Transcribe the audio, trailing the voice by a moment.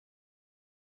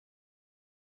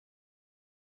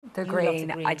The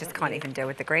green, I just can't even deal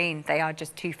with the green. They are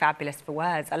just too fabulous for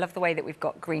words. I love the way that we've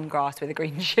got green grass with a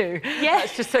green shoe. Yeah.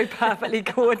 It's just so perfectly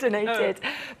coordinated.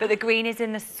 But the green is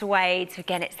in the suede, so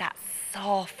again, it's that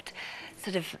soft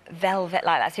sort of velvet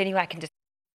like that. It's the only way I can just...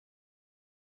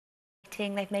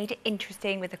 They've made it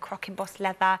interesting with the croc embossed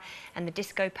leather and the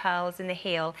disco pearls in the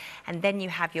heel, and then you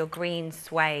have your green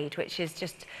suede, which is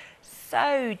just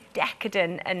so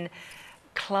decadent and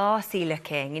classy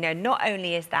looking. You know, not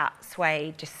only is that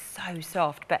suede just so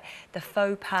soft, but the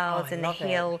faux pearls in the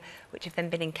heel, which have then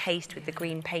been encased with the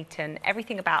green patent.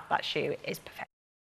 Everything about that shoe is perfect.